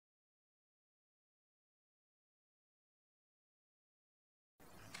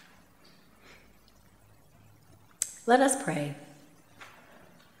Let us pray.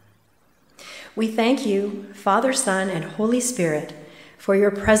 We thank you, Father, Son, and Holy Spirit, for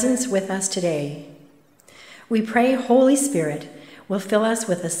your presence with us today. We pray, Holy Spirit, will fill us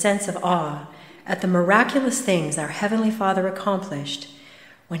with a sense of awe at the miraculous things our Heavenly Father accomplished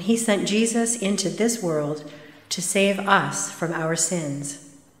when he sent Jesus into this world to save us from our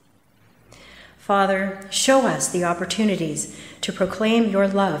sins. Father, show us the opportunities to proclaim your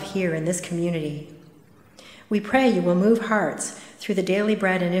love here in this community. We pray you will move hearts through the Daily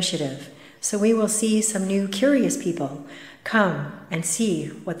Bread initiative so we will see some new curious people come and see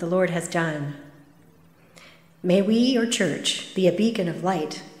what the Lord has done. May we, your church, be a beacon of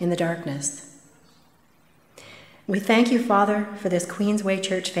light in the darkness. We thank you, Father, for this Queensway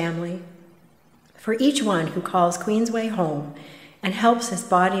Church family, for each one who calls Queensway home and helps this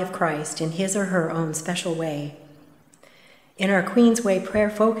body of Christ in his or her own special way. In our Queensway prayer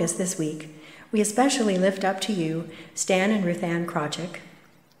focus this week, we especially lift up to you Stan and Ruth Ann Krawczyk.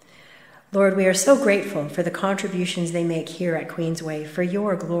 Lord, we are so grateful for the contributions they make here at Queensway for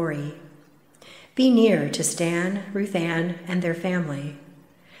your glory. Be near to Stan, Ruth Ann, and their family.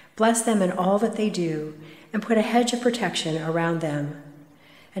 Bless them in all that they do and put a hedge of protection around them.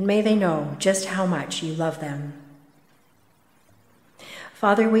 And may they know just how much you love them.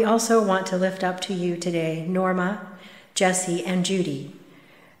 Father, we also want to lift up to you today Norma, Jesse, and Judy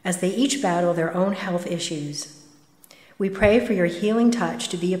as they each battle their own health issues. We pray for your healing touch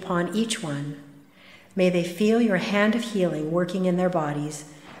to be upon each one. May they feel your hand of healing working in their bodies,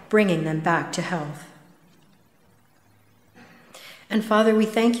 bringing them back to health. And Father, we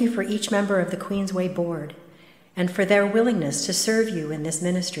thank you for each member of the Queensway Board and for their willingness to serve you in this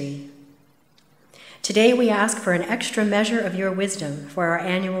ministry. Today we ask for an extra measure of your wisdom for our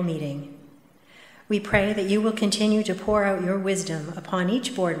annual meeting. We pray that you will continue to pour out your wisdom upon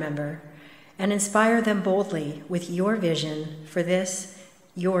each board member and inspire them boldly with your vision for this,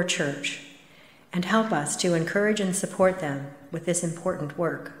 your church, and help us to encourage and support them with this important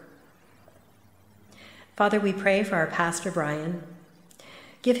work. Father, we pray for our Pastor Brian.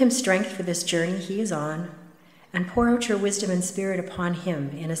 Give him strength for this journey he is on, and pour out your wisdom and spirit upon him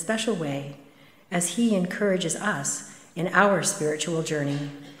in a special way as he encourages us in our spiritual journey.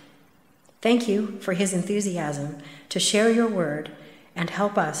 Thank you for his enthusiasm to share your word and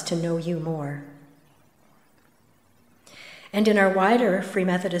help us to know you more. And in our wider Free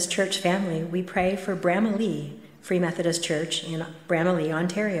Methodist Church family, we pray for Bramalea Free Methodist Church in Bramalea,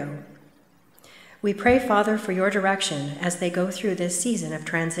 Ontario. We pray, Father, for your direction as they go through this season of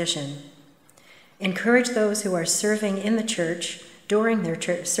transition. Encourage those who are serving in the church during their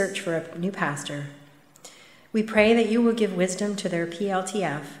search for a new pastor. We pray that you will give wisdom to their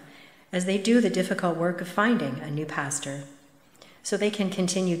PLTF as they do the difficult work of finding a new pastor, so they can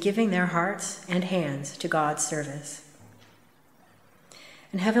continue giving their hearts and hands to God's service.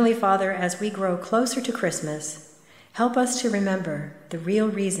 And Heavenly Father, as we grow closer to Christmas, help us to remember the real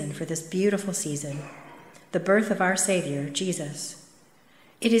reason for this beautiful season, the birth of our Savior, Jesus.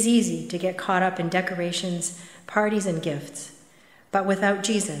 It is easy to get caught up in decorations, parties, and gifts, but without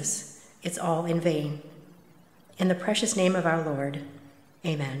Jesus, it's all in vain. In the precious name of our Lord,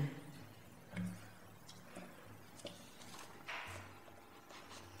 amen.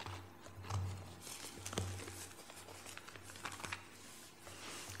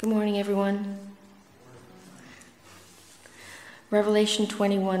 Good morning, everyone. Revelation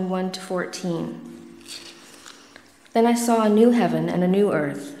 21, 1-14. Then I saw a new heaven and a new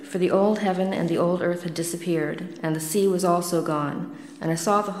earth, for the old heaven and the old earth had disappeared, and the sea was also gone. And I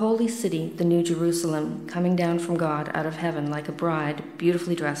saw the holy city, the New Jerusalem, coming down from God out of heaven like a bride,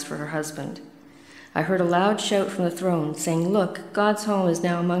 beautifully dressed for her husband. I heard a loud shout from the throne, saying, "Look, God's home is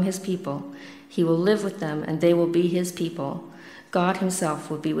now among his people. He will live with them, and they will be his people. God himself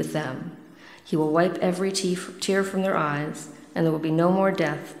will be with them. He will wipe every tear from their eyes, and there will be no more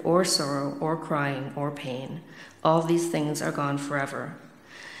death or sorrow or crying or pain. All these things are gone forever."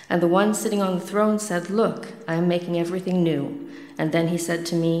 And the one sitting on the throne said, "Look, I am making everything new." And then he said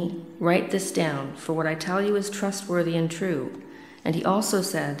to me, "Write this down, for what I tell you is trustworthy and true." And he also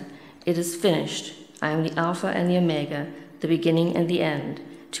said, "It is finished. I am the Alpha and the Omega, the beginning and the end.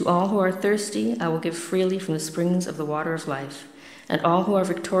 To all who are thirsty, I will give freely from the springs of the water of life. And all who are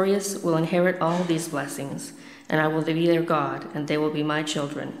victorious will inherit all these blessings, and I will be their God, and they will be my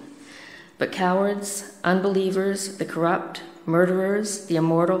children. But cowards, unbelievers, the corrupt, murderers, the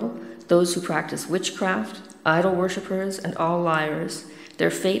immoral, those who practice witchcraft, idol worshippers, and all liars,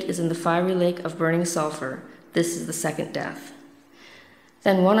 their fate is in the fiery lake of burning sulfur. This is the second death.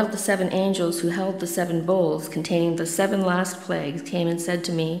 Then one of the 7 angels who held the 7 bowls containing the 7 last plagues came and said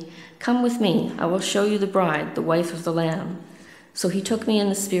to me, "Come with me, I will show you the bride, the wife of the Lamb." So he took me in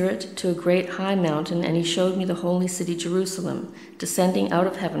the Spirit to a great high mountain, and he showed me the holy city Jerusalem, descending out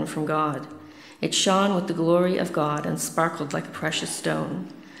of heaven from God. It shone with the glory of God and sparkled like a precious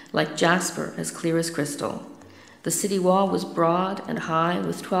stone, like jasper, as clear as crystal. The city wall was broad and high,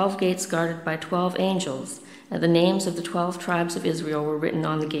 with 12 gates guarded by 12 angels, and the names of the 12 tribes of Israel were written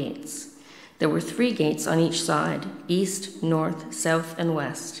on the gates. There were 3 gates on each side, east, north, south, and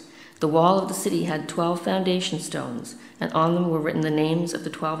west. The wall of the city had 12 foundation stones, and on them were written the names of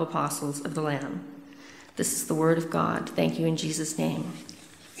the 12 apostles of the Lamb. This is the word of God. Thank you in Jesus' name.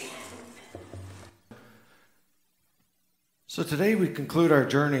 So today we conclude our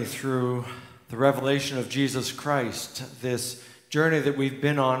journey through the revelation of Jesus Christ, this journey that we've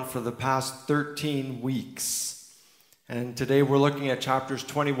been on for the past 13 weeks. And today we're looking at chapters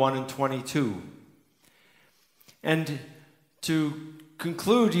 21 and 22. And to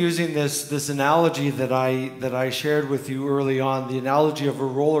conclude using this analogy that I shared with you early on, the analogy of a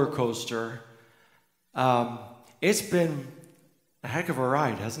roller coaster, it's been a heck of a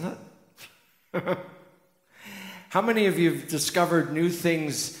ride, hasn't it? How many of you have discovered new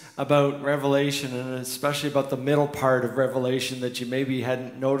things about Revelation, and especially about the middle part of Revelation, that you maybe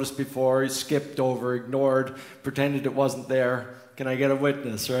hadn't noticed before, skipped over, ignored, pretended it wasn't there? Can I get a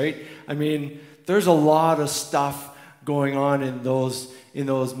witness, right? I mean, there's a lot of stuff going on in those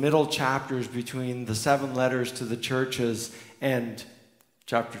middle chapters between the 7 letters to the churches and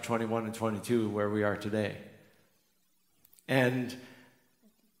chapter 21 and 22, where we are today. And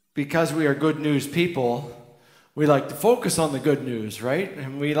because we are good news people, we like to focus on the good news, right?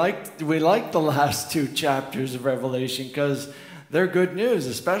 And we like the last 2 chapters of Revelation because they're good news,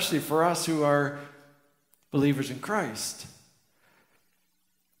 especially for us who are believers in Christ.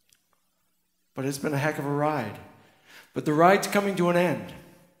 But it's been a heck of a ride. But the ride's coming to an end.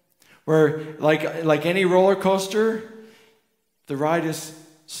 Where, like any roller coaster, the ride is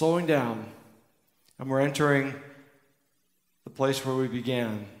slowing down. And we're entering the place where we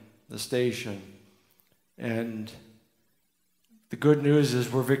began, the station. And the good news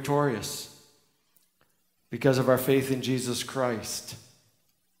is we're victorious because of our faith in Jesus Christ.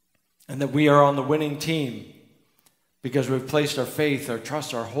 And that we are on the winning team because we've placed our faith, our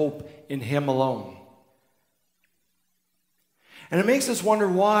trust, our hope in Him alone. And it makes us wonder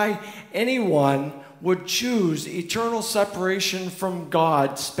why anyone would choose eternal separation from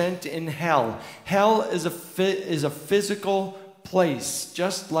God spent in hell. Hell is a physical place,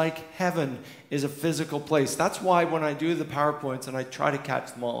 just like heaven is a physical place. That's why when I do the PowerPoints, and I try to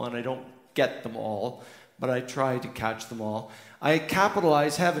catch them all, and I don't get them all, but I try to catch them all, I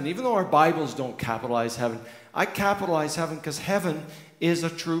capitalize heaven. Even though our Bibles don't capitalize heaven, I capitalize heaven because heaven is a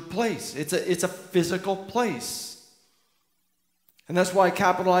true place. It's a physical place. And that's why I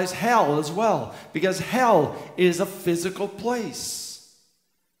capitalize hell as well, because hell is a physical place.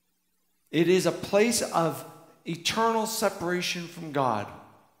 It is a place of eternal separation from God.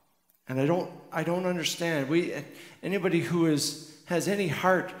 And I don't understand. Anybody who has any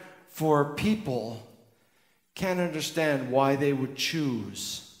heart for people can't understand why they would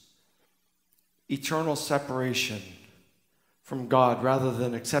choose eternal separation from God rather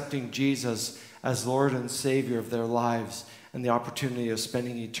than accepting Jesus as Lord and Savior of their lives and the opportunity of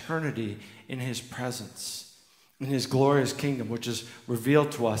spending eternity in His presence, in His glorious kingdom, which is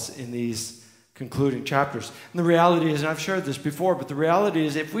revealed to us in these concluding chapters. And the reality is, and I've shared this before, but the reality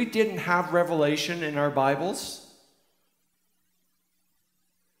is if we didn't have Revelation in our Bibles,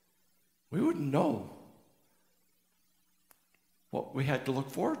 we wouldn't know what we had to look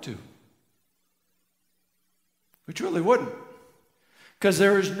forward to. We truly wouldn't. Because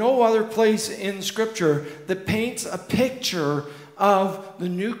there is no other place in Scripture that paints a picture of the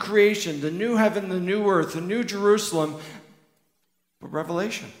new creation, the new heaven, the new earth, the new Jerusalem, but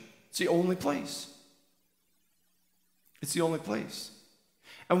Revelation. It's the only place. It's the only place.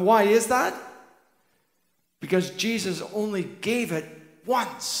 And why is that? Because Jesus only gave it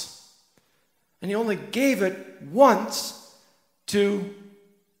once. And He only gave it once to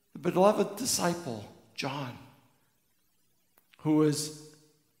the beloved disciple, John, who was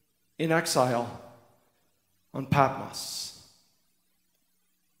in exile on Patmos.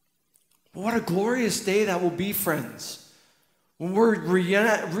 What a glorious day that will be, friends. When we're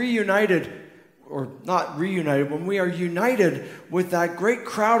reunited, or not reunited, when we are united with that great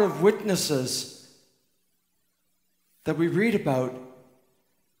crowd of witnesses that we read about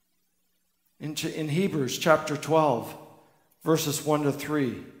in Hebrews chapter 12, verses 1 to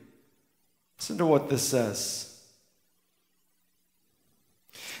 3. Listen to what this says.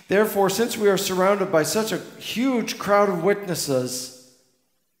 Therefore, since we are surrounded by such a huge crowd of witnesses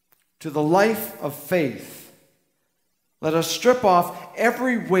to the life of faith, let us strip off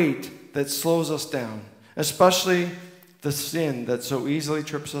every weight that slows us down, especially the sin that so easily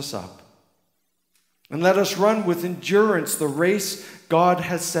trips us up. And let us run with endurance the race God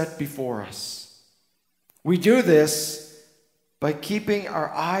has set before us. We do this by keeping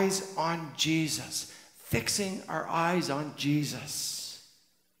our eyes on Jesus, fixing our eyes on Jesus,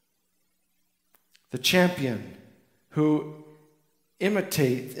 the champion who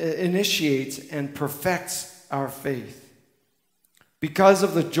initiates and perfects our faith. Because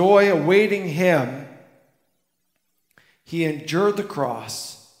of the joy awaiting him, he endured the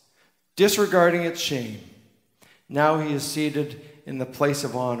cross, disregarding its shame. Now he is seated in the place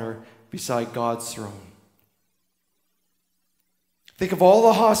of honor beside God's throne. Think of all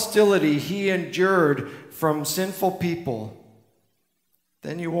the hostility he endured from sinful people.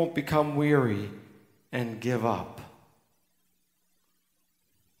 Then you won't become weary and give up.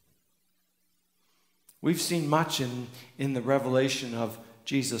 We've seen much in the revelation of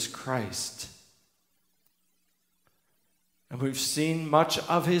Jesus Christ. And we've seen much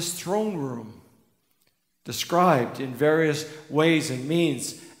of his throne room described in various ways and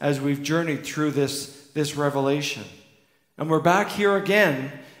means as we've journeyed through this revelation. And we're back here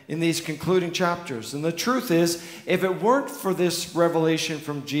again in these concluding chapters. And the truth is, if it weren't for this revelation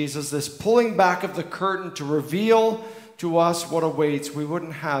from Jesus, this pulling back of the curtain to reveal to us what awaits, we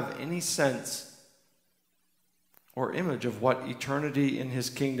wouldn't have any sense or image of what eternity in his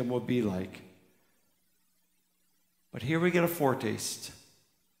kingdom would be like. But here we get a foretaste.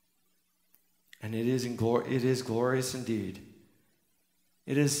 And it is glorious indeed.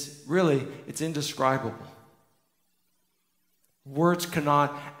 It's indescribable. Words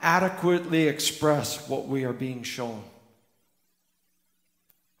cannot adequately express what we are being shown.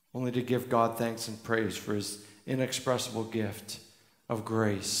 Only to give God thanks and praise for his inexpressible gift of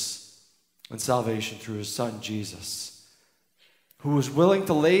grace and salvation through his Son, Jesus, who was willing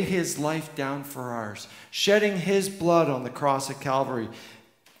to lay his life down for ours, shedding his blood on the cross at Calvary,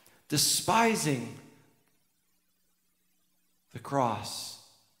 despising the cross,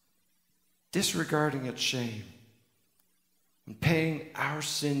 disregarding its shame, and paying our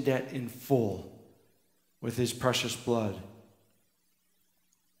sin debt in full with his precious blood.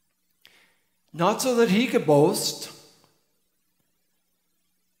 Not so that he could boast,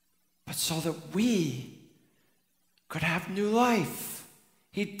 but so that we could have new life.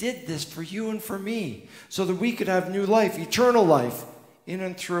 He did this for you and for me, so that we could have new life, eternal life, in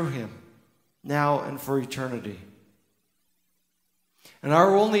and through him, now and for eternity. And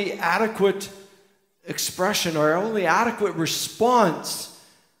our only adequate expression, our only adequate response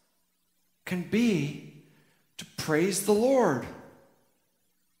can be to praise the Lord.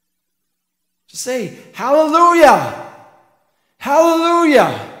 To say, hallelujah,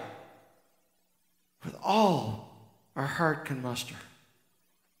 hallelujah, with all our heart can muster.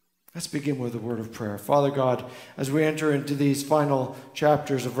 Let's begin with a word of prayer. Father God, as we enter into these final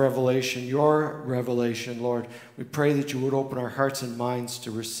chapters of Revelation, your revelation, Lord, we pray that you would open our hearts and minds to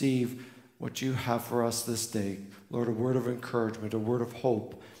receive what you have for us this day. Lord, a word of encouragement, a word of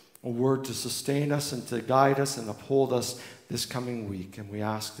hope, a word to sustain us and to guide us and uphold us this coming week. And we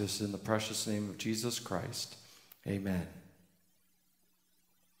ask this in the precious name of Jesus Christ. Amen.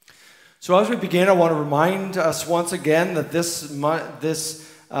 So as we begin, I want to remind us once again that this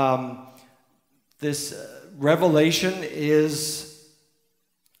revelation is,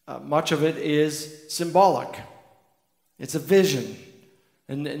 much of it is symbolic. It's a vision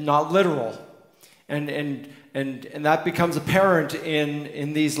and not literal. And that becomes apparent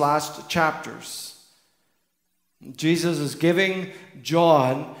in these last chapters. Jesus is giving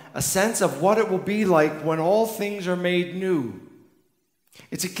John a sense of what it will be like when all things are made new.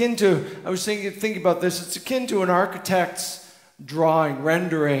 It's akin to, I was thinking about this, it's akin to an architect's drawing,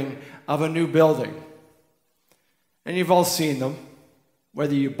 rendering of a new building. And you've all seen them,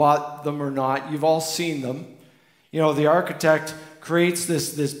 whether you bought them or not, you've all seen them. You know, the architect creates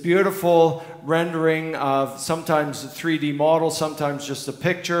this beautiful rendering of sometimes a 3D model, sometimes just a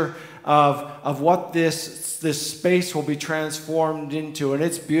picture of what this space will be transformed into. And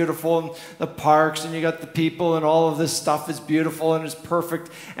it's beautiful, and the parks, and you got the people, and all of this stuff is beautiful and it's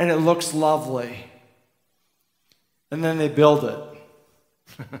perfect and it looks lovely. And then they build it.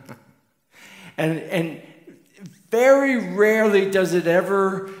 and very rarely does it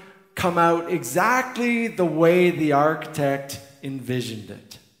ever come out exactly the way the architect envisioned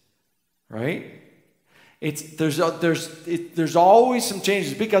it, right? There's always some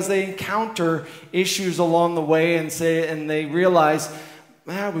changes because they encounter issues along the way and they realize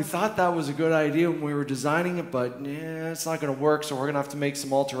man, we thought that was a good idea when we were designing it, but yeah, it's not going to work, so we're going to have to make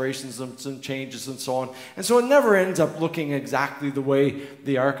some alterations and some changes and so on. And so it never ends up looking exactly the way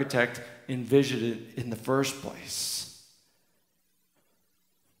the architect envisioned it in the first place.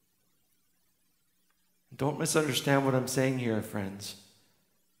 Don't misunderstand what I'm saying here, friends,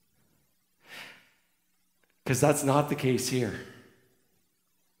 because that's not the case here.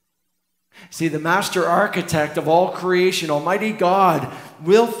 See, the master architect of all creation, Almighty God,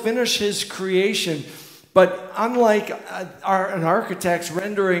 will finish his creation. But unlike an architect's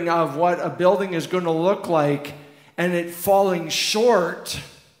rendering of what a building is going to look like and it falling short,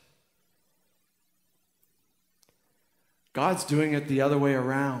 God's doing it the other way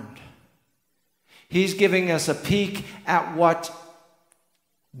around. He's giving us a peek at what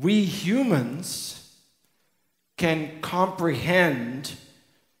we humans can comprehend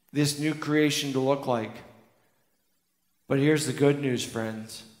this new creation to look like. But here's the good news,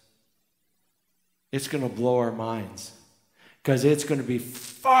 friends. It's going to blow our minds, because it's going to be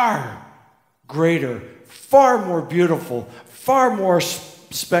far greater, far more beautiful, far more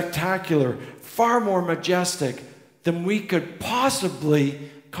spectacular, far more majestic than we could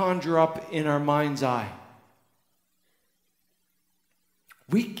possibly conjure up in our mind's eye.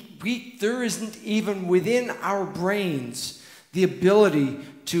 There isn't even within our brains the ability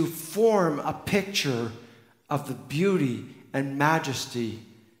to form a picture of the beauty and majesty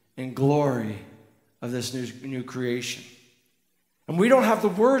and glory of this new creation. And we don't have the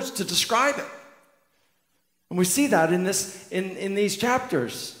words to describe it. And we see that in these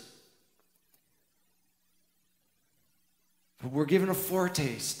chapters. But we're given a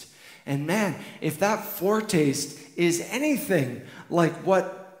foretaste. And man, if that foretaste is anything like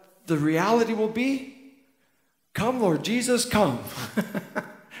what the reality will be, come, Lord Jesus, come.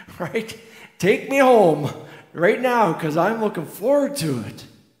 Right? Take me home right now, because I'm looking forward to it.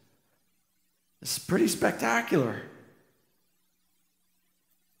 It's pretty spectacular.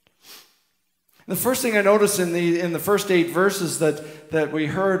 The first thing I noticed in the first 8 verses that we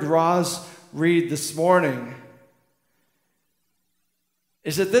heard Roz read this morning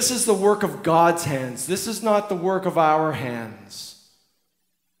is that this is the work of God's hands. This is not the work of our hands.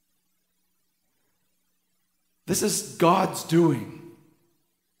 This is God's doing.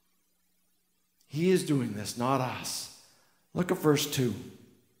 He is doing this, not us. Look at verse 2.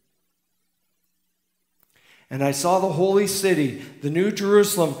 And I saw the holy city, the new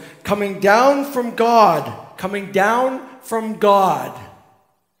Jerusalem, coming down from God. Coming down from God.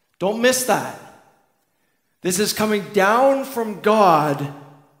 Don't miss that. This is coming down from God,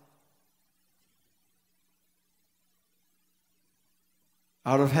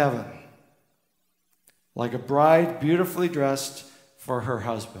 out of heaven, like a bride beautifully dressed for her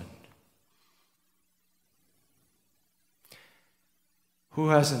husband. Who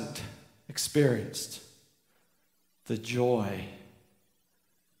hasn't experienced the joy,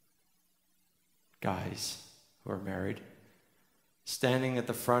 guys who are married, standing at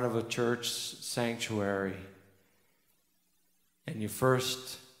the front of a church sanctuary, and you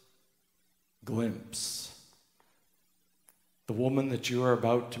first glimpse the woman that you are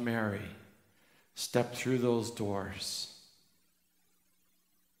about to marry step through those doors?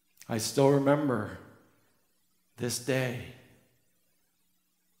 I still remember this day,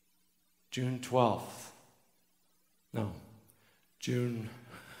 June 12th. No, June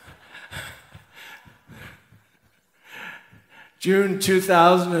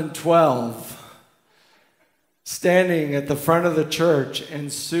 2012, standing at the front of the church,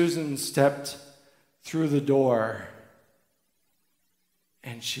 and Susan stepped through the door,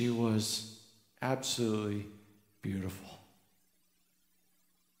 and she was absolutely beautiful.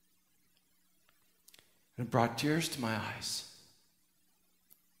 And it brought tears to my eyes.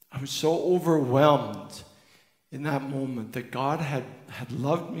 I was so overwhelmed in that moment that God had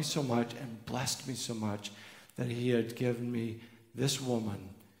loved me so much and blessed me so much that he had given me this woman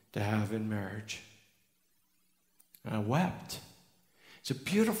to have in marriage. And I wept. It's a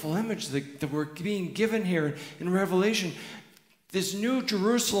beautiful image that we're being given here in Revelation. This new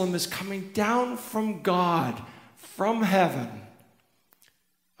Jerusalem is coming down from God, from heaven,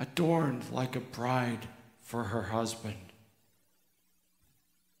 adorned like a bride for her husband.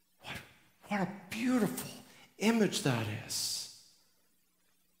 What a beautiful image that is.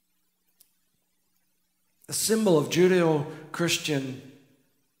 A symbol of Judeo-Christian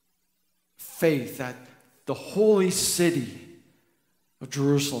faith that the holy city of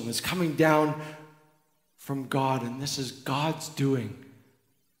Jerusalem is coming down from God, and this is God's doing.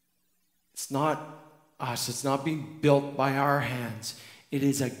 It's not us. It's not being built by our hands. It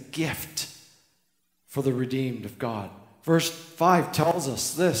is a gift for the redeemed of God, Verse 5 tells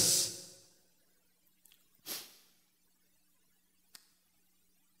us this.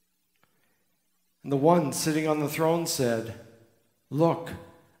 And the one sitting on the throne said, "Look,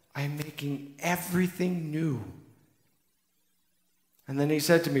 I am making everything new." And then he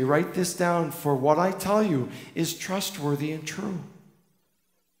said to me, "Write this down, for what I tell you is trustworthy and true."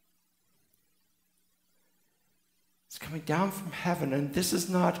 It's coming down from heaven, and this is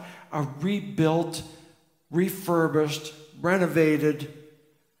not a rebuilt, refurbished, renovated,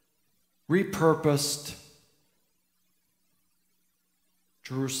 repurposed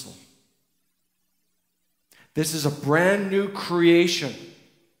Jerusalem. This is a brand new creation.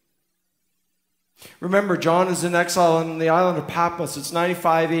 Remember, John is in exile on the island of Patmos. It's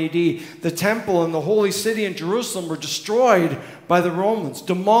 95 AD. The temple and the holy city in Jerusalem were destroyed by the Romans,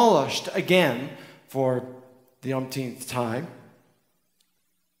 demolished again for the umpteenth time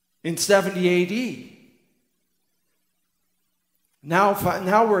in 70 AD.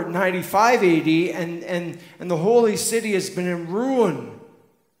 Now we're at 95 AD, and the holy city has been in ruin.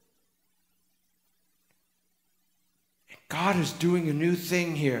 God is doing a new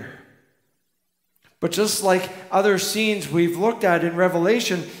thing here. But just like other scenes we've looked at in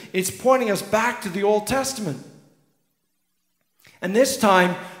Revelation, it's pointing us back to the Old Testament. And this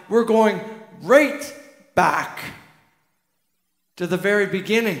time, we're going right back to the very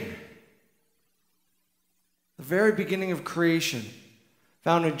beginning. The very beginning of creation,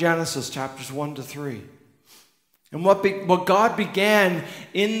 found in Genesis chapters 1 to 3. And what God began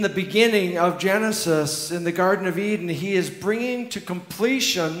in the beginning of Genesis in the Garden of Eden, he is bringing to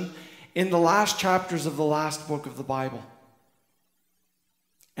completion in the last chapters of the last book of the Bible.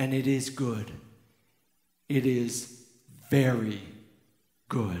 And it is good. It is very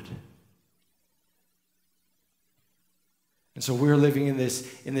good. And so we're living in this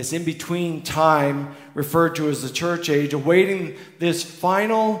in-between time referred to as the church age, awaiting this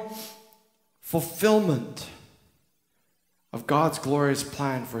final fulfillment of God's glorious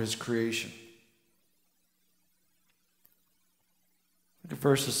plan for his creation. Look at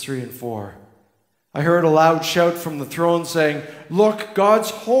verses 3 and 4. I heard a loud shout from the throne saying, "Look, God's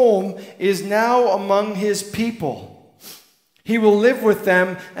home is now among his people. He will live with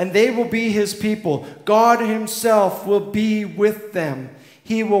them, and they will be his people. God himself will be with them.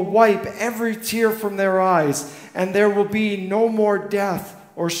 He will wipe every tear from their eyes, and there will be no more death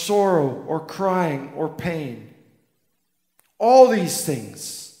or sorrow or crying or pain. All these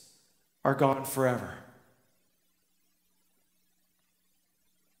things are gone forever."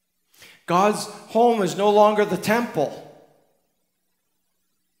 God's home is no longer the temple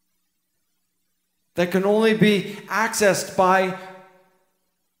that can only be accessed by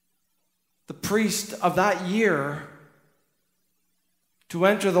the priest of that year to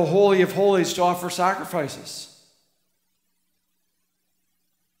enter the Holy of Holies to offer sacrifices.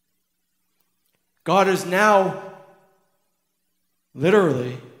 God is now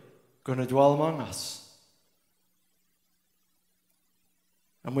literally going to dwell among us.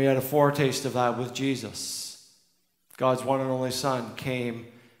 And we had a foretaste of that with Jesus. God's one and only Son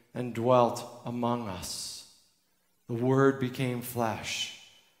came and dwelt among us. The Word became flesh.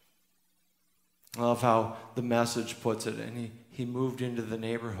 I love how the Message puts it, and he moved into the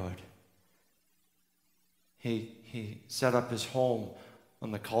neighborhood. He set up his home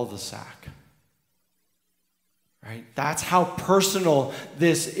on the cul-de-sac. Right? That's how personal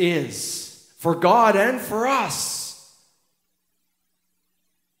this is for God and for us.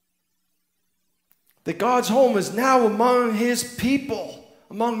 That God's home is now among his people,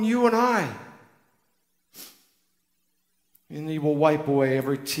 among you and I. And he will wipe away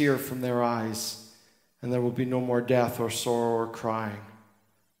every tear from their eyes, and there will be no more death or sorrow or crying.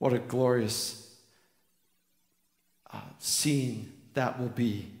 What a glorious scene that will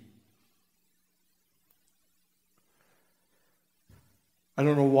be. I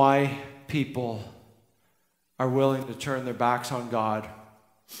don't know why people are willing to turn their backs on God.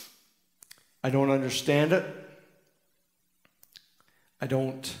 I don't understand it. I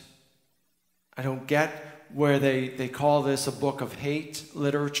don't get where they call this a book of hate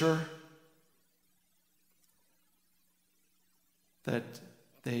literature. That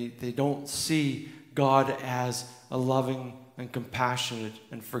they don't see God as a loving and compassionate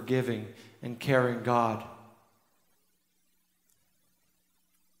and forgiving and caring God.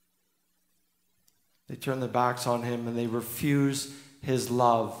 They turn their backs on him and they refuse his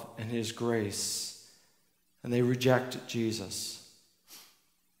love and his grace. And they reject Jesus.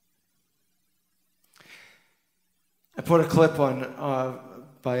 I put a clip on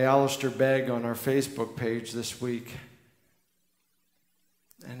by Alistair Begg on our Facebook page this week.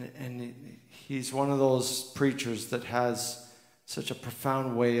 And he's one of those preachers that has such a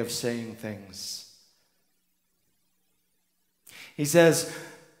profound way of saying things. He says,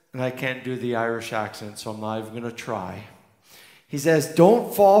 and I can't do the Irish accent, so I'm not even going to try. He says,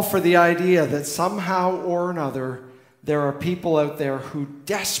 don't fall for the idea that somehow or another there are people out there who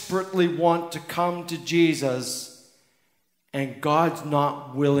desperately want to come to Jesus and God's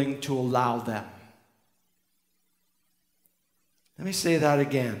not willing to allow them. Let me say that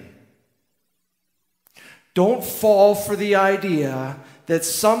again. Don't fall for the idea that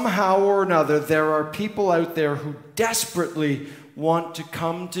somehow or another there are people out there who desperately want to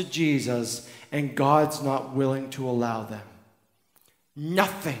come to Jesus and God's not willing to allow them.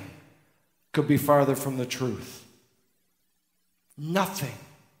 Nothing could be farther from the truth. Nothing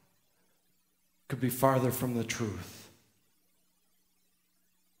could be farther from the truth.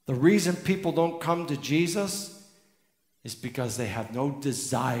 The reason people don't come to Jesus is because they have no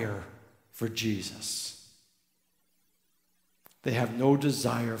desire for Jesus. They have no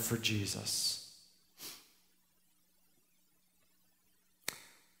desire for Jesus.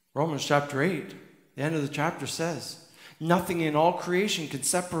 Romans chapter 8, the end of the chapter says, nothing in all creation can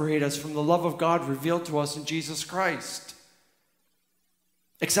separate us from the love of God revealed to us in Jesus Christ.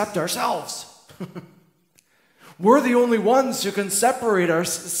 Except ourselves. We're the only ones who can separate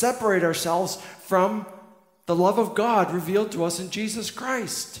ourselves from the love of God revealed to us in Jesus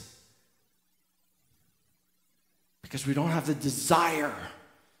Christ. Because we don't have the desire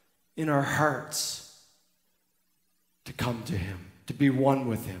in our hearts to come to Him, to be one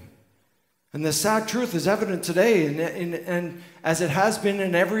with Him. And the sad truth is evident today, and as it has been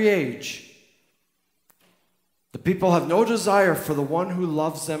in every age. The people have no desire for the one who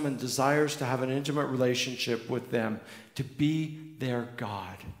loves them and desires to have an intimate relationship with them, to be their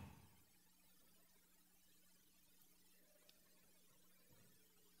God.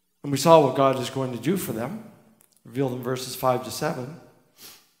 And we saw what God is going to do for them, revealed in verses 5 to 7.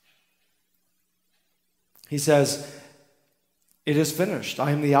 He says, it is finished.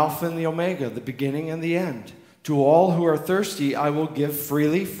 I am the Alpha and the Omega, the beginning and the end. To all who are thirsty, I will give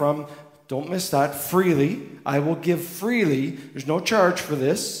freely from, don't miss that, freely. I will give freely. There's no charge for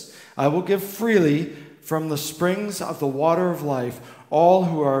this. I will give freely from the springs of the water of life. All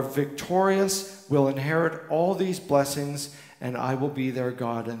who are victorious will inherit all these blessings, and I will be their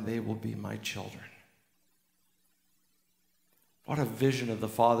God, and they will be my children. What a vision of the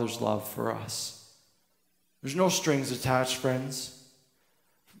Father's love for us. There's no strings attached, friends.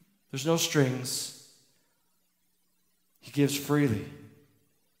 There's no strings. He gives freely.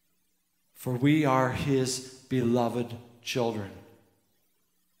 For we are His beloved children.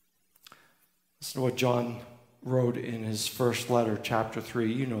 Listen to what John wrote in his first letter, chapter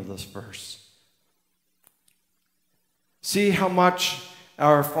 3. You know this verse. See how much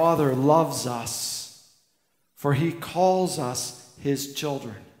our Father loves us, for He calls us His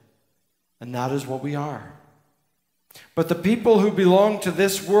children. And that is what we are. But the people who belong to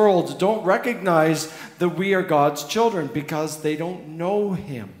this world don't recognize that we are God's children because they don't know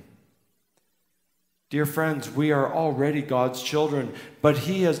Him. Dear friends, we are already God's children, but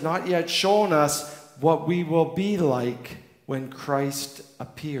He has not yet shown us what we will be like when Christ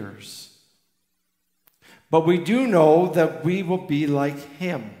appears. But we do know that we will be like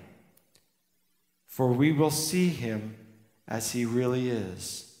Him, for we will see Him as He really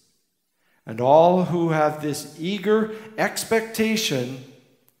is. And all who have this eager expectation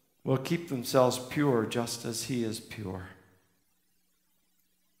will keep themselves pure just as He is pure.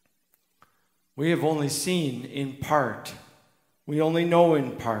 We have only seen in part. We only know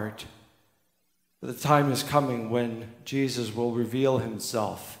in part. But the time is coming when Jesus will reveal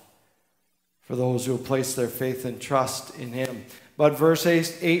Himself for those who place their faith and trust in Him. But verse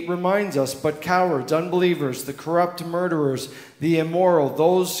 8 reminds us, but cowards, unbelievers, the corrupt murderers, the immoral,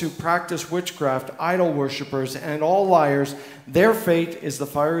 those who practice witchcraft, idol worshippers, and all liars, their fate is the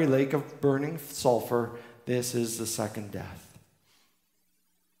fiery lake of burning sulfur. This is the second death.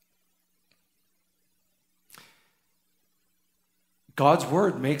 God's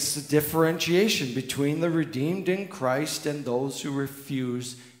word makes a differentiation between the redeemed in Christ and those who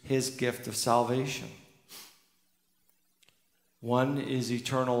refuse His gift of salvation. One is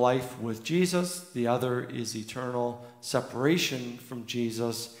eternal life with Jesus. The other is eternal separation from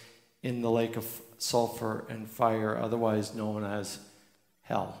Jesus in the lake of sulfur and fire, otherwise known as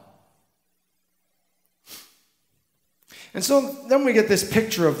hell. And so then we get this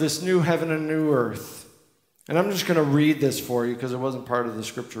picture of this new heaven and new earth. And I'm just going to read this for you because it wasn't part of the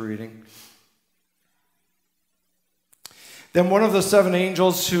scripture reading. Then one of the seven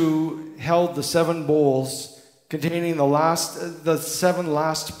angels who held the seven bowls containing the 7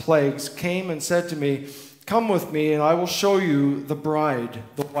 last plagues, came and said to me, "Come with me, and I will show you the bride,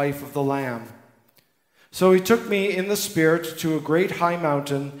 the wife of the Lamb." So he took me in the Spirit to a great high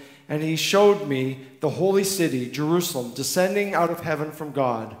mountain, and he showed me the holy city, Jerusalem, descending out of heaven from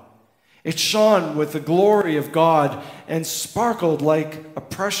God. It shone with the glory of God and sparkled like a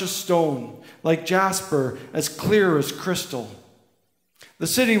precious stone, like jasper, as clear as crystal. The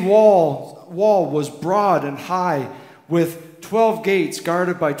city wall was broad and high, with 12 gates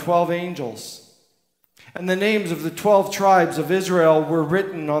guarded by 12 angels. And the names of the 12 tribes of Israel were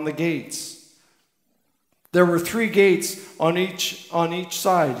written on the gates. There were 3 gates on each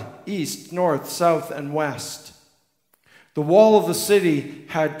side, east, north, south, and west. The wall of the city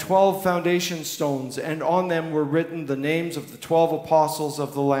had 12 foundation stones, and on them were written the names of the 12 apostles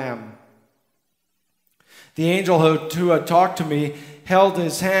of the Lamb. The angel who had talked to me held in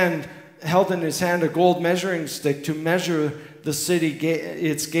his hand a gold measuring stick to measure the city,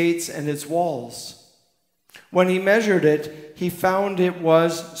 its gates and its walls. When he measured it, he found it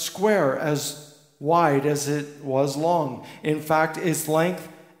was square, as wide as it was long. In fact, its length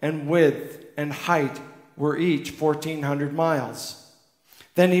and width and height were each 1,400 miles.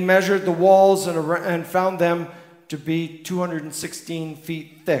 Then he measured the walls and found them to be 216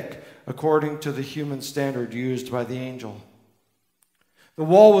 feet thick, according to the human standard used by the angel. The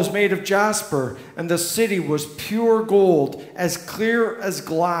wall was made of jasper, and the city was pure gold, as clear as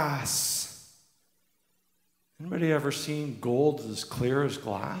glass. Anybody ever seen gold as clear as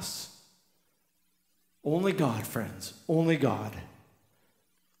glass? Only God, friends, only God.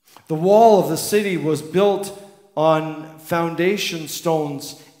 The wall of the city was built on foundation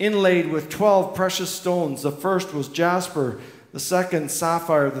stones inlaid with 12 precious stones. The first was jasper, the second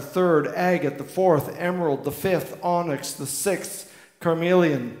sapphire, the third agate, the fourth emerald, the fifth onyx, the sixth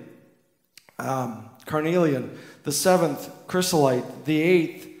carnelian, the seventh chrysolite, the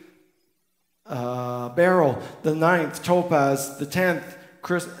eighth beryl, the ninth topaz, the 10th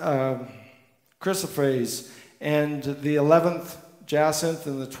chrysoprase, and the 11th jacinth,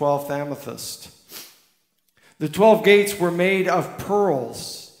 and the 12th amethyst. The 12 gates were made of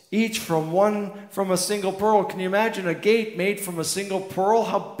pearls, each from a single pearl. Can you imagine a gate made from a single pearl?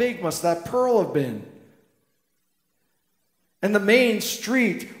 How big must that pearl have been? And the main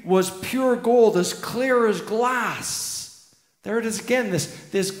street was pure gold, as clear as glass. There it is again,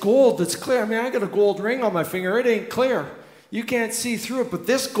 this gold that's clear. I mean, I got a gold ring on my finger. It ain't clear. You can't see through it, but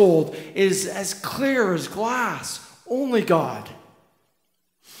this gold is as clear as glass. Only God.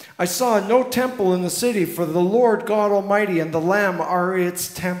 I saw no temple in the city, for the Lord God Almighty and the Lamb are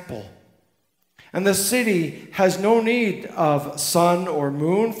its temple. And the city has no need of sun or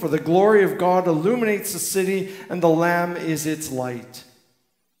moon, for the glory of God illuminates the city, and the Lamb is its light.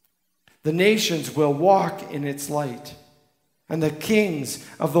 The nations will walk in its light, and the kings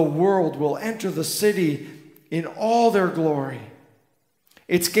of the world will enter the city in all their glory.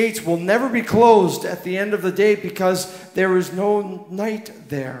 Its gates will never be closed at the end of the day, because there is no night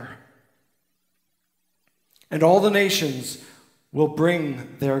there. And all the nations will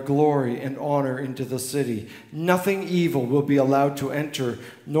bring their glory and honor into the city. Nothing evil will be allowed to enter,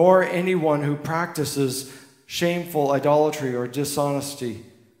 nor anyone who practices shameful idolatry or dishonesty,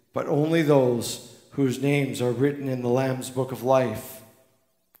 but only those whose names are written in the Lamb's book of life.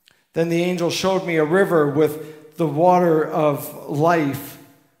 Then the angel showed me a river with the water of life,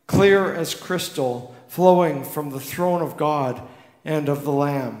 clear as crystal, flowing from the throne of God and of the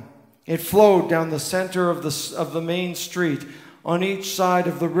Lamb. It flowed down the center of the main street. On each side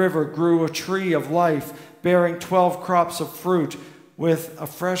of the river grew a tree of life, bearing 12 crops of fruit, with a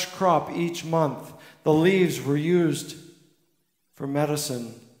fresh crop each month. The leaves were used for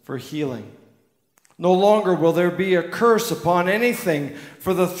medicine, for healing. No longer will there be a curse upon anything,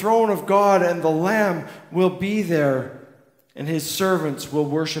 for the throne of God and the Lamb will be there, and his servants will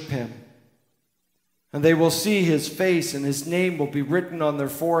worship him. And they will see his face, and his name will be written on their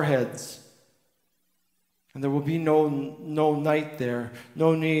foreheads. And there will be no night there,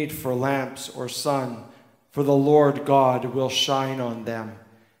 no need for lamps or sun, for the Lord God will shine on them,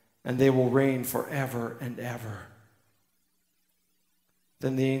 and they will reign forever and ever.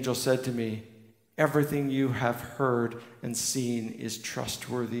 Then the angel said to me, "Everything you have heard and seen is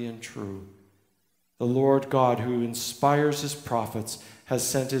trustworthy and true. The Lord God, who inspires his prophets, has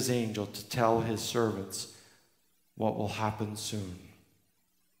sent his angel to tell his servants what will happen soon."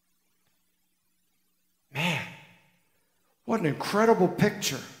 Man, what an incredible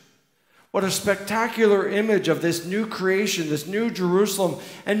picture. What a spectacular image of this new creation, this new Jerusalem.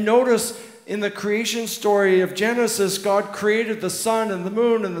 And notice in the creation story of Genesis, God created the sun and the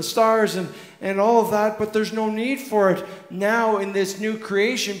moon and the stars and all of that, but there's no need for it now in this new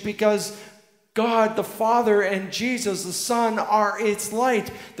creation because God the Father and Jesus the Son are its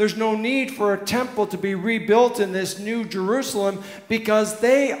light. There's no need for a temple to be rebuilt in this new Jerusalem because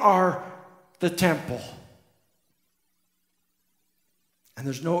they are the temple. And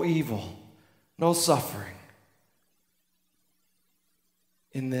there's no evil, no suffering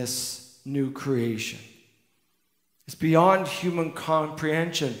in this new creation. It's beyond human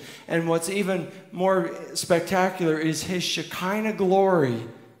comprehension. And what's even more spectacular is his Shekinah glory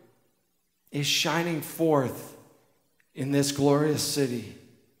is shining forth in this glorious city.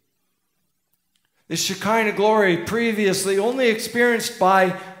 This Shekinah glory previously only experienced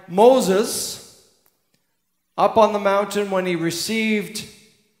by Moses up on the mountain when he received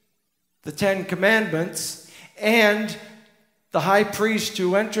the 10 Commandments, and the high priest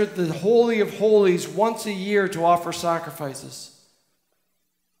who entered the Holy of Holies once a year to offer sacrifices.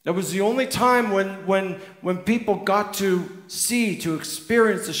 That was the only time when people got to see, to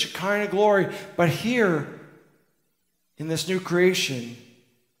experience the Shekinah glory. But here, in this new creation,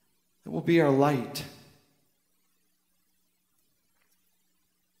 it will be our light.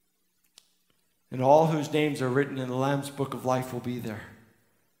 And all whose names are written in the Lamb's Book of Life will be there.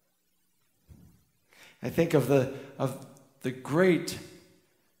 I think of the great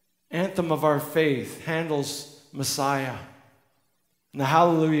anthem of our faith, Handel's Messiah, and the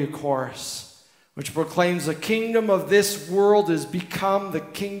Hallelujah Chorus, which proclaims the kingdom of this world is become the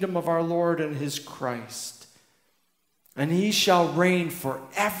kingdom of our Lord and his Christ. And he shall reign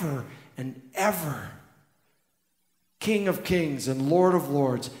forever and ever. King of kings and Lord of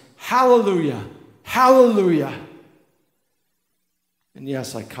lords. Hallelujah. Hallelujah. And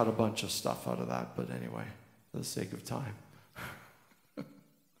yes, I cut a bunch of stuff out of that, but anyway, for the sake of time.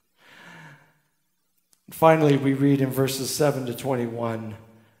 Finally, we read in verses 7 to 21,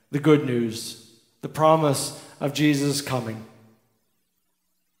 the good news, the promise of Jesus coming.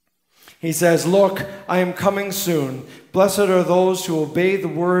 He says, "Look, I am coming soon. Blessed are those who obey the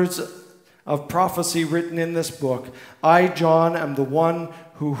words of prophecy written in this book. I, John, am the one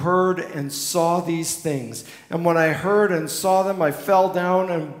who heard and saw these things. And when I heard and saw them, I fell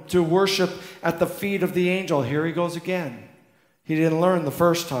down to worship at the feet of the angel." Here he goes again. He didn't learn the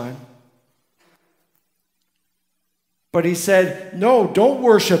first time. But he said, "No, don't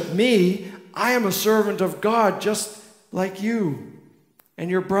worship me. I am a servant of God just like you and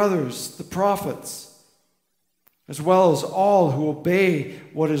your brothers, the prophets, as well as all who obey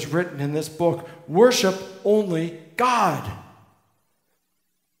what is written in this book. Worship only God."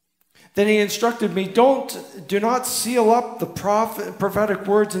 Then he instructed me, do not seal up the prophetic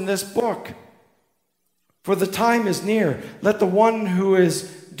words in this book, for the time is near. Let the one who is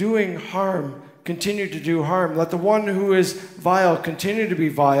doing harm continue to do harm. Let the one who is vile continue to be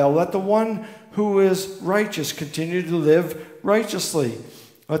vile. Let the one who is righteous continue to live righteously.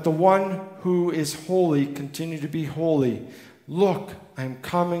 Let the one who is holy continue to be holy. Look, I am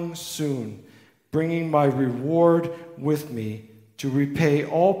coming soon, bringing my reward with me to repay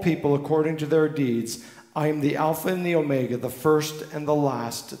all people according to their deeds. I am the Alpha and the Omega, the first and the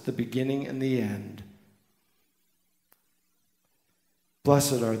last, the beginning and the end.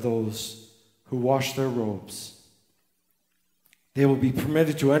 Blessed are those who wash their robes. They will be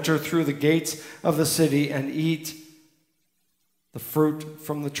permitted to enter through the gates of the city and eat the fruit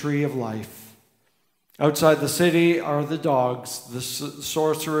from the tree of life. Outside the city are the dogs, the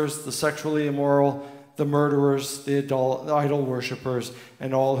sorcerers, the sexually immoral, the murderers, the idol worshippers,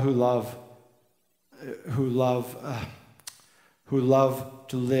 and all who love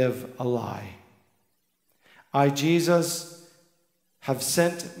to live a lie. I, Jesus, have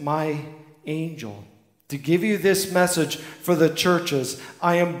sent my angel to give you this message for the churches.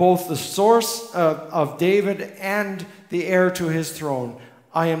 I am both the source of David and the heir to his throne.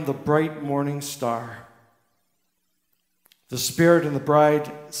 I am the bright morning star. The Spirit and the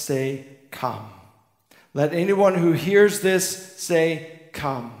bride say, "Come." Let anyone who hears this say,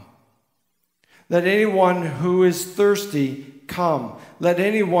 "Come." Let anyone who is thirsty come. Let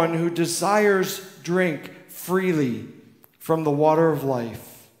anyone who desires drink freely from the water of life.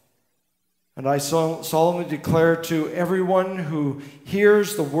 And I solemnly declare to everyone who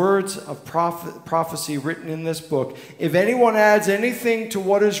hears the words of prophecy written in this book, if anyone adds anything to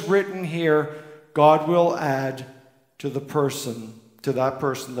what is written here, God will add to that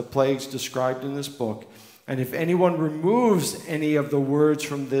person, the plagues described in this book. And if anyone removes any of the words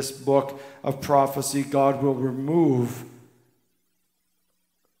from this book of prophecy, God will remove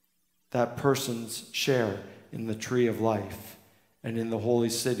that person's share in the tree of life and in the holy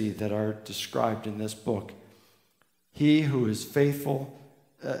city that are described in this book. He who is faithful,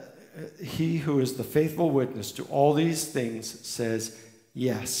 he who is the faithful witness to all these things says,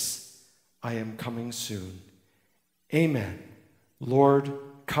 yes, I am coming soon. Amen. Lord,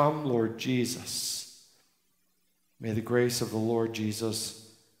 come, Lord Jesus. May the grace of the Lord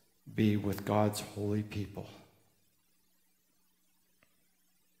Jesus be with God's holy people.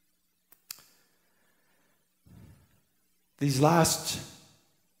 These last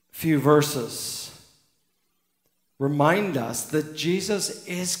few verses remind us that Jesus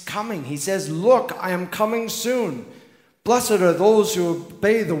is coming. He says, look, I am coming soon. Blessed are those who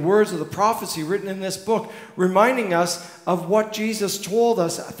obey the words of the prophecy written in this book, reminding us of what Jesus told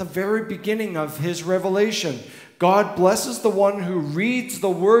us at the very beginning of his revelation. God blesses the one who reads the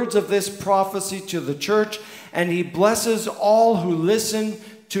words of this prophecy to the church, and he blesses all who listen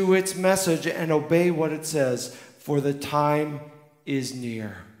to its message and obey what it says, for the time is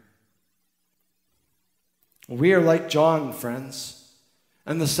near. We are like John, friends,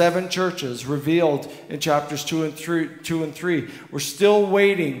 and the 7 churches revealed in chapters 2 and 3. We're still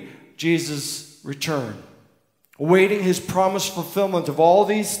waiting Jesus' return, awaiting his promised fulfillment of all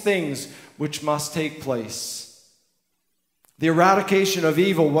these things which must take place. The eradication of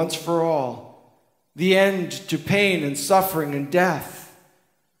evil once for all, the end to pain and suffering and death.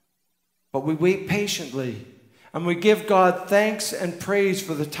 But we wait patiently, and we give God thanks and praise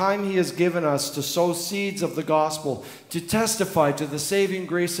for the time he has given us to sow seeds of the gospel, to testify to the saving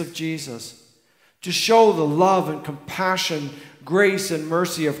grace of Jesus, to show the love and compassion, grace and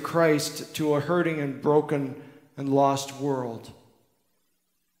mercy of Christ to a hurting and broken and lost world,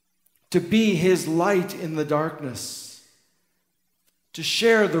 to be his light in the darkness, to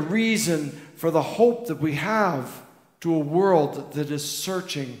share the reason for the hope that we have to a world that is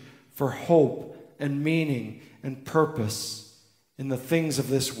searching for hope and meaning and purpose in the things of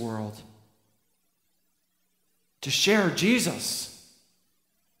this world. To share Jesus.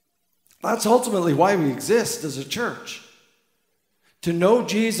 That's ultimately why we exist as a church. To know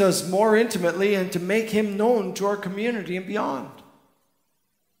Jesus more intimately and to make him known to our community and beyond.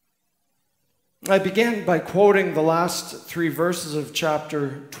 I began by quoting the last 3 verses of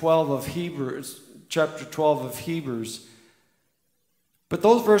chapter 12 of Hebrews. But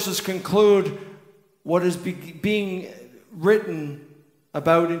those verses conclude what is being written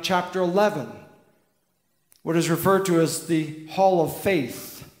about in chapter 11, what is referred to as the Hall of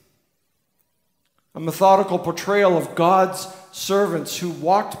Faith, a methodical portrayal of God's servants who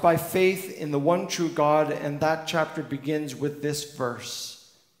walked by faith in the one true God, and that chapter begins with this verse.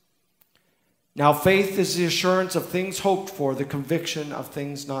 Now faith is the assurance of things hoped for, the conviction of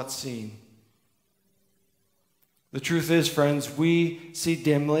things not seen. The truth is, friends, we see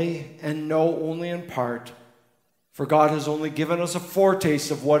dimly and know only in part, for God has only given us a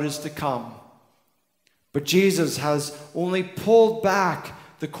foretaste of what is to come. But Jesus has only pulled back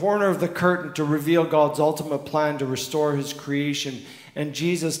the corner of the curtain to reveal God's ultimate plan to restore his creation. And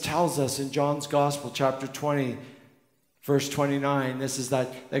Jesus tells us in John's Gospel, chapter 20, verse 29, this is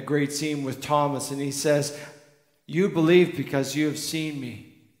that great scene with Thomas, and he says, you believe because you have seen me.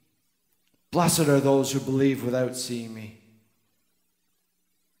 Blessed are those who believe without seeing me.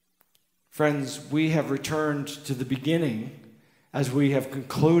 Friends, we have returned to the beginning as we have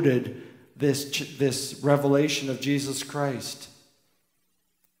concluded this revelation of Jesus Christ.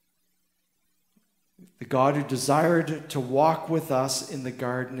 The God who desired to walk with us in the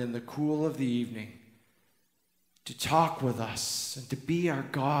garden in the cool of the evening, to talk with us and to be our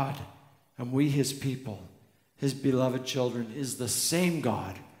God, and we his people, his beloved children, is the same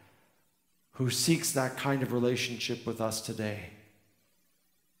God who seeks that kind of relationship with us today.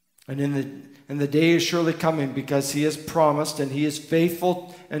 And the day is surely coming, because he has promised and he is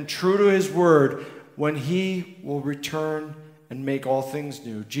faithful and true to his word, when he will return and make all things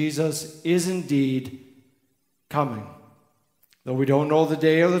new. Jesus is indeed coming. Though we don't know the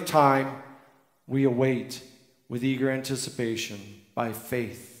day or the time, we await with eager anticipation, by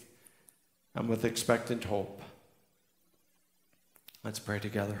faith and with expectant hope. Let's pray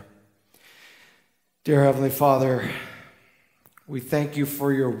together. Dear Heavenly Father, we thank you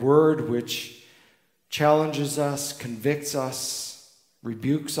for your word, which challenges us, convicts us,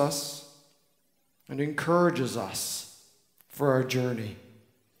 rebukes us, and encourages us for our journey.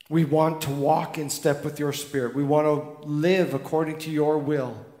 We want to walk in step with your Spirit. We want to live according to your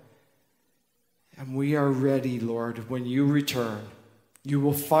will. And we are ready, Lord, when you return. You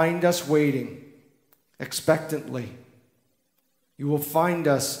will find us waiting expectantly. You will find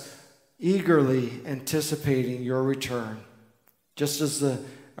us eagerly anticipating your return. Just as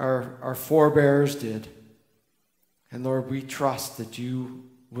our forebears did. And Lord, we trust that you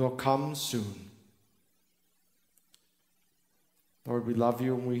will come soon. Lord, we love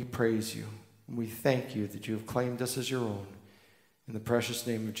you and we praise you. And we thank you that you have claimed us as your own. In the precious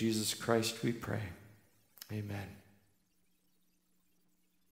name of Jesus Christ we pray. Amen.